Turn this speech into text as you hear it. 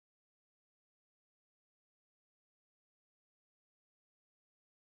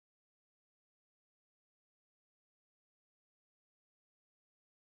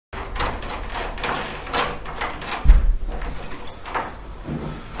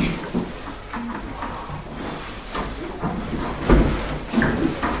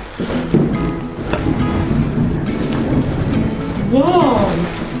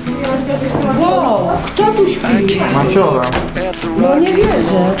Maciowa. No nie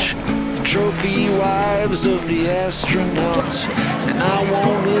wierzę. Trophy wives of the astronauts, and I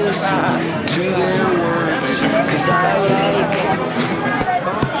won't listen to their words, 'cause I like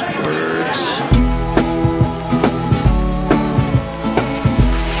birds.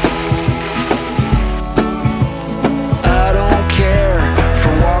 I don't care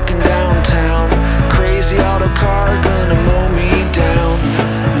for walking downtown, crazy auto car gonna mow me down.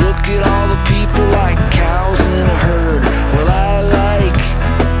 Look at all the people like cows in a herd. Well, I like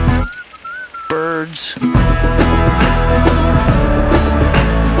birds.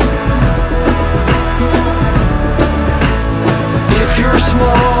 If you're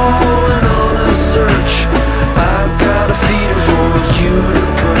small and on a search, I've got a feeder for you to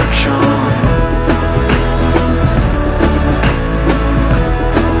perch on.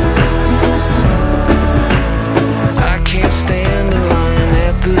 I can't stand in line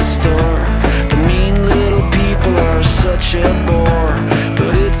at the store. The mean little people are such a bore.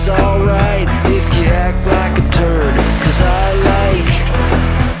 But it's alright if you act like a turd, 'cause I like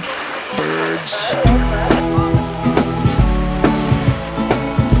birds.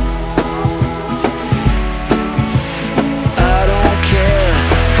 I don't care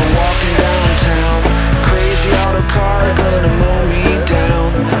for walking downtown, crazy auto car gonna mow me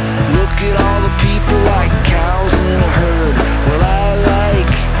down. Look at all the people like cows in a herd. Well, I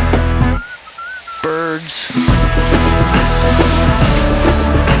like birds.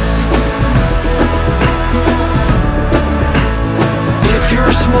 If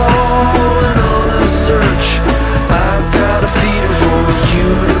you're small and on a search, I've got a feeder for you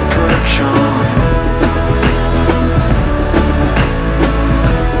to perch on.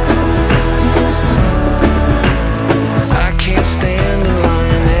 I can't stand in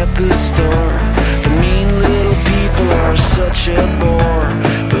line at the store. The mean little people are such a bore.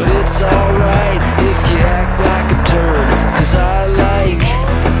 But it's alright if you act like a turd, 'cause I like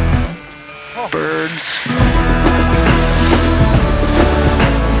birds.